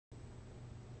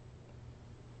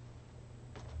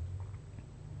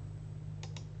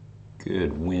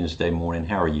Good Wednesday morning.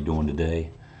 How are you doing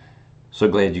today? So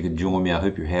glad you could join me. I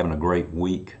hope you're having a great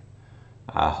week.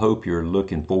 I hope you're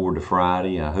looking forward to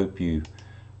Friday. I hope you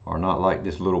are not like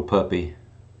this little puppy.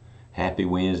 Happy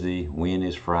Wednesday. When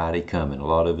is Friday coming? A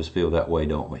lot of us feel that way,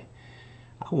 don't we?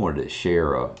 I wanted to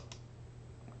share a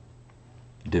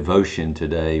devotion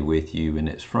today with you, and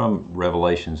it's from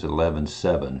Revelations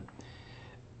 11:7.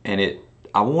 And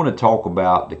I want to talk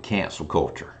about the cancel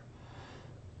culture.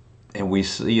 And we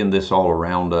see this all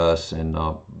around us, and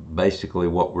basically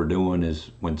what we're doing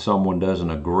is when someone doesn't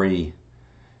agree,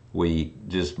 we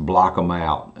just block them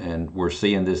out. And we're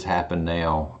seeing this happen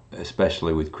now,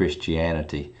 especially with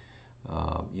Christianity.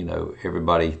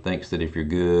 Everybody thinks that if you're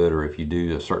good or if you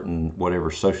do a certain whatever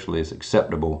socially is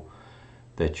acceptable,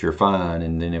 that you're fine.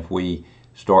 And then if we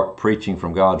start preaching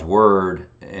from God's Word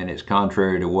and it's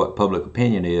contrary to what public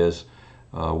opinion is,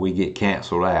 we get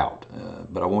canceled out.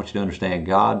 But I want you to understand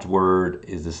God's Word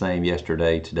is the same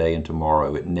yesterday, today, and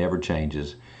tomorrow. It never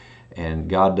changes. And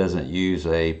God doesn't use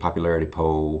a popularity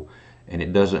poll. And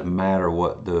it doesn't matter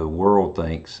what the world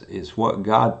thinks. It's what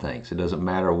God thinks. It doesn't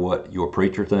matter what your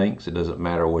preacher thinks. It doesn't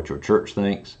matter what your church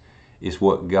thinks. It's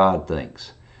what God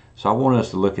thinks. So I want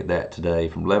us to look at that today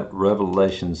from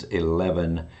Revelations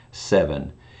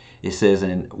 11:7. It says,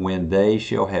 "And when they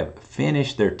shall have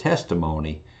finished their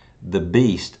testimony, the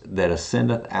beast that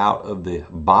ascendeth out of the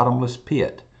bottomless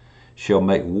pit shall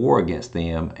make war against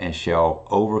them and shall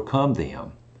overcome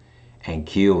them and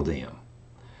kill them."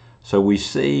 So we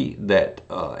see that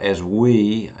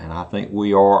and I think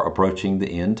we are approaching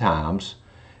the end times,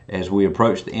 as we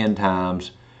approach the end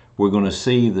times, we're going to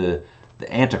see the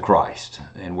Antichrist.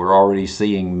 And we're already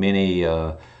seeing many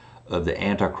of the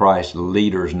Antichrist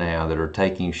leaders now that are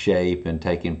taking shape and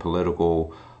taking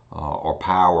political or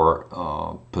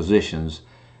power positions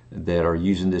that are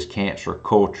using this cancer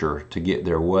culture to get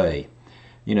their way.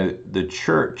 You know, the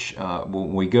church,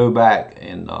 when we go back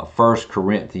in 1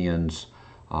 Corinthians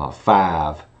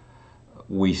 5,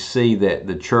 we see that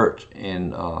the church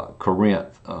in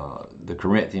Corinth, the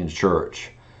Corinthian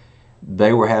church,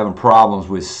 they were having problems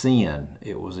with sin.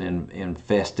 It was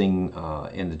infesting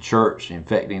in the church,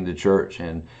 infecting the church,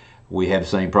 and we have the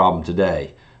same problem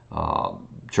today.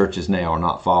 Churches now are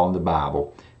not following the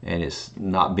Bible, and it's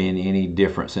not been any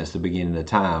different since the beginning of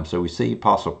time. So we see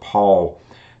Apostle Paul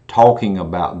talking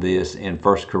about this in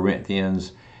 1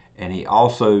 Corinthians, and he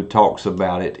also talks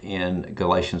about it in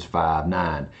Galatians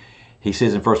 5:9. He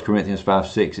says in 1 Corinthians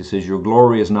 5:6, it says, "Your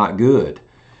glory is not good.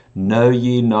 Know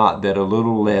ye not that a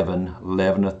little leaven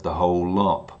leaveneth the whole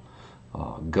lump?"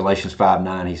 Galatians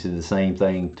 5:9, he said the same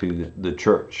thing to the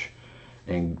church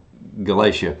in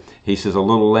Galatia. He says, "A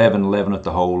little leaven leaveneth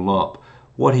the whole lump."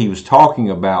 What he was talking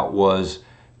about was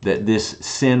that this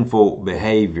sinful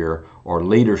behavior or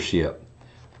leadership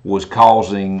was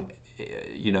causing,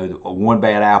 one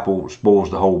bad apple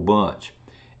spoils the whole bunch.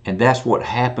 And that's what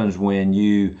happens when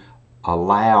you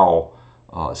allow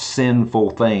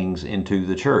sinful things into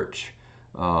the church.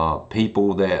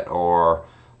 People that are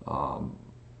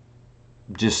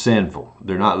just sinful.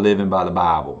 They're not living by the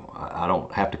Bible. I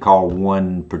don't have to call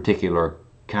one particular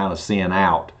kind of sin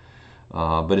out,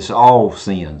 but it's all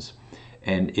sins.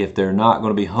 And if they're not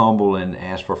going to be humble and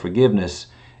ask for forgiveness,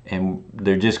 and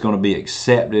they're just going to be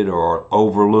accepted or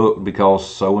overlooked because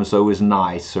so-and-so is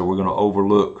nice, so we're going to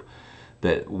overlook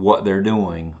that what they're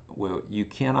doing, well, you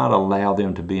cannot allow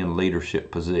them to be in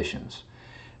leadership positions.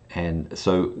 And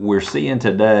so we're seeing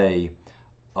today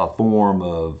a form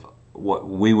of what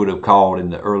we would have called in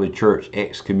the early church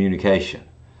excommunication.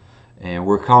 And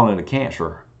we're calling it a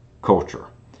cancer culture.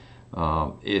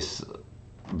 It's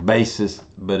based,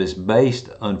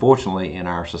 unfortunately, in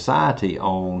our society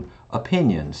on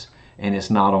opinions, and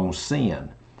it's not on sin.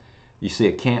 You see,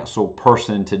 a canceled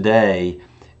person today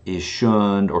is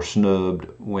shunned or snubbed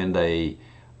when they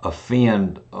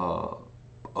offend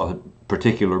a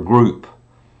particular group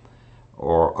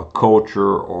or a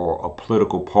culture or a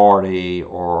political party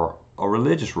or a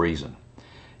religious reason.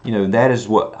 You know, that is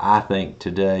what I think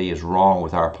today is wrong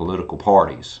with our political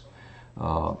parties.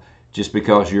 Just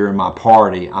because you're in my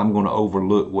party, I'm going to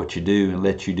overlook what you do and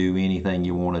let you do anything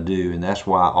you want to do. And that's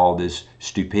why all this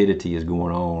stupidity is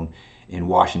going on in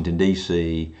Washington,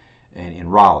 D.C. and in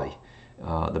Raleigh.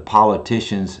 The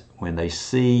politicians, when they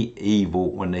see evil,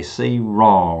 when they see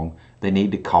wrong, they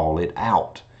need to call it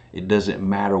out. It doesn't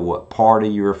matter what party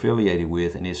you're affiliated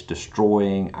with, and it's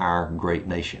destroying our great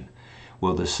nation.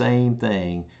 Well, the same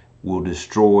thing will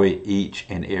destroy each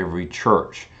and every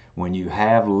church. When you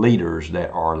have leaders that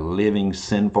are living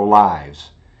sinful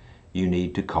lives, you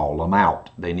need to call them out.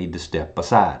 They need to step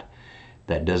aside.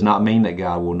 That does not mean that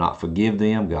God will not forgive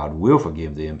them. God will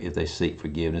forgive them if they seek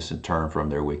forgiveness and turn from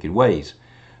their wicked ways.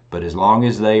 But as long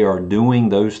as they are doing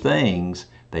those things,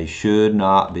 they should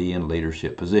not be in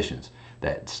leadership positions.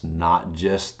 That's not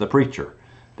just the preacher.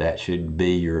 That should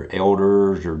be your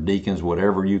elders, your deacons,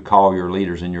 whatever you call your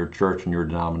leaders in your church and your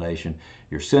denomination,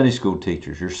 your Sunday school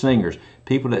teachers, your singers,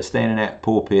 people that stand in that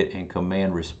pulpit and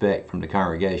command respect from the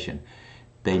congregation.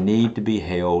 They need to be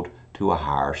held to a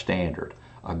higher standard,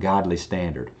 a godly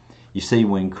standard. You see,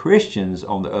 when Christians,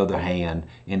 on the other hand,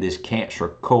 in this cancer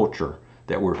culture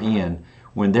that we're in,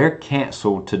 when they're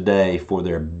canceled today for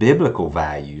their biblical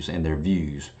values and their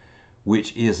views,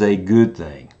 which is a good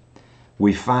thing,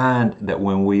 we find that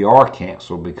when we are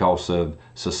canceled because of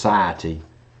society,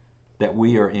 that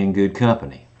we are in good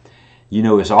company. You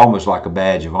know, it's almost like a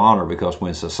badge of honor, because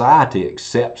when society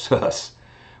accepts us,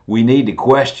 we need to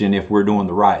question if we're doing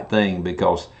the right thing,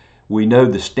 because we know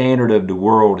the standard of the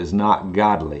world is not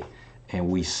godly, and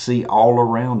we see all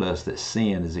around us that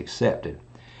sin is accepted.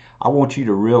 I want you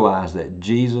to realize that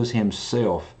Jesus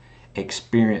himself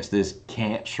experienced this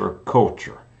cancer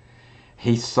culture.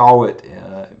 He saw it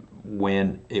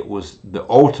when it was the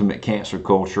ultimate cancer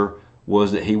culture,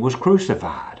 was that he was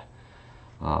crucified.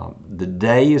 The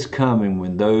day is coming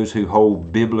when those who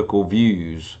hold biblical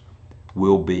views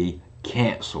will be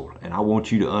canceled, and I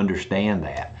want you to understand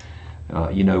that.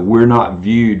 You know, we're not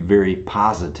viewed very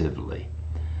positively.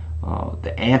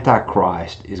 The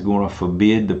Antichrist is going to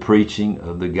forbid the preaching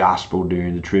of the gospel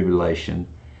during the tribulation,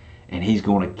 and he's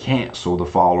going to cancel the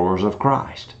followers of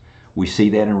Christ. We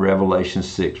see that in Revelation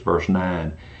 6 verse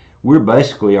 9. We're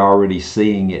basically already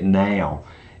seeing it now.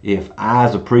 If I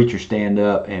as a preacher stand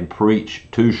up and preach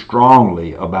too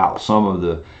strongly about some of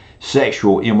the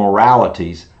sexual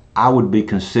immoralities, I would be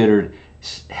considered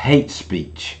hate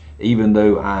speech, even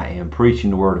though I am preaching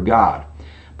the Word of God.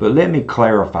 But let me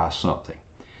clarify something.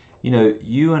 You know,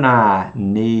 you and I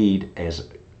need, as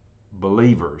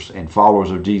believers and followers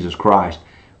of Jesus Christ,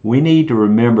 we need to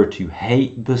remember to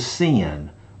hate the sin,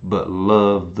 but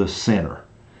love the sinner.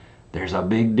 There's a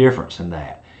big difference in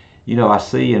that. You know, I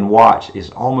see and watch, it's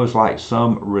almost like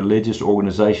some religious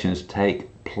organizations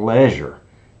take pleasure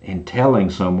in telling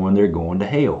someone they're going to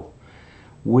hell.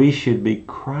 We should be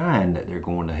crying that they're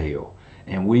going to hell,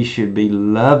 and we should be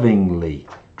lovingly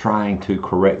trying to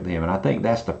correct them. And I think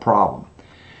that's the problem.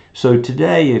 So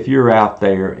today, if you're out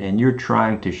there and you're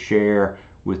trying to share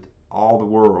with all the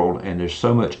world, and there's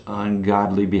so much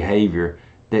ungodly behavior,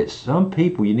 that some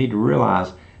people, you need to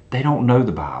realize, they don't know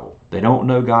the Bible. They don't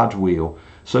know God's will.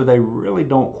 So they really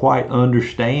don't quite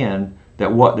understand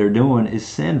that what they're doing is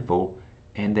sinful,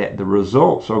 and that the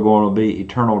results are going to be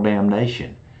eternal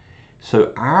damnation.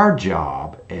 So our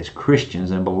job as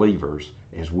Christians and believers,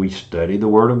 as we study the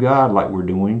Word of God like we're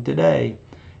doing today,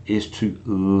 is to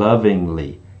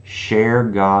lovingly share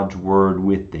God's Word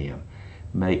with them.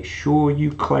 Make sure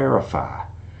you clarify,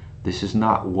 this is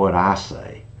not what I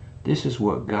say. This is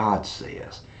what God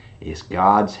says. It's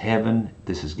God's heaven.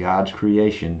 This is God's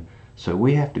creation. So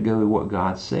we have to go with what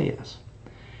God says.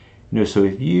 You know, so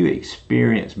if you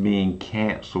experience being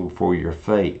canceled for your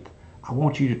faith, I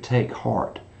want you to take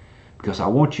heart, because I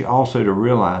want you also to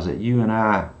realize that you and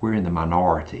I, we're in the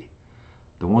minority.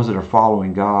 The ones that are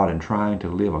following God and trying to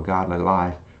live a godly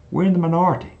life, we're in the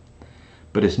minority.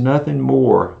 But it's nothing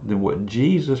more than what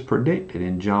Jesus predicted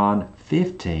in John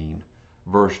 15,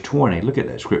 verse 20. Look at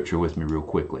that scripture with me real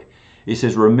quickly. It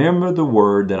says, "Remember the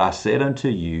word that I said unto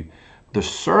you, the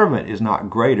servant is not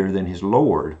greater than his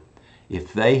Lord.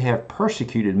 If they have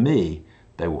persecuted me,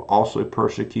 they will also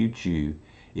persecute you.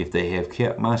 If they have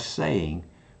kept my saying,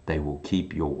 they will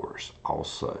keep yours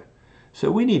also." So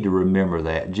we need to remember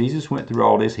that. Jesus went through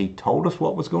all this. He told us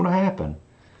what was going to happen.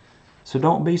 So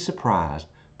don't be surprised,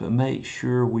 but make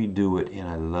sure we do it in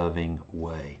a loving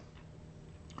way.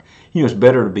 You know, it's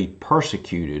better to be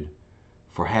persecuted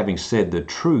for having said the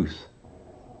truth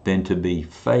than to be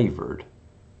favored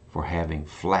for having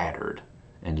flattered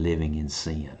and living in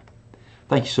sin.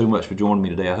 Thank you so much for joining me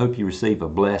today. I hope you receive a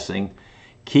blessing.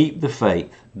 Keep the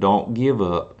faith. Don't give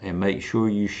up, and make sure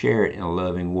you share it in a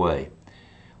loving way.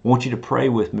 I want you to pray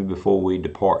with me before we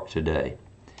depart today.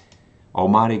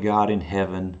 Almighty God in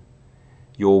heaven,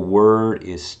 your word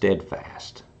is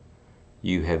steadfast.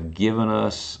 You have given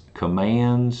us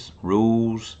commands,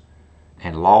 rules,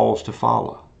 and laws to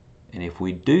follow. And if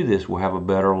we do this, we'll have a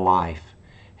better life.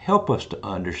 Help us to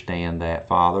understand that,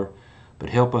 Father, but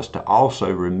help us to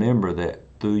also remember that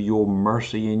through your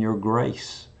mercy and your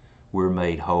grace, we're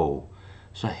made whole.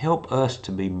 So help us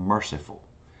to be merciful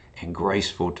and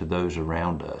graceful to those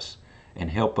around us, and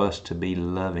help us to be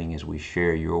loving as we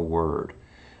share your word.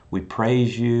 We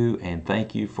praise you and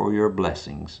thank you for your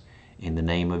blessings. In the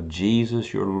name of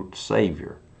Jesus, your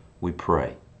Savior, we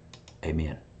pray.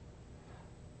 Amen.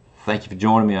 Thank you for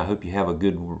joining me. I hope you have a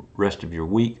good rest of your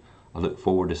week. I look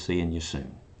forward to seeing you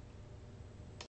soon.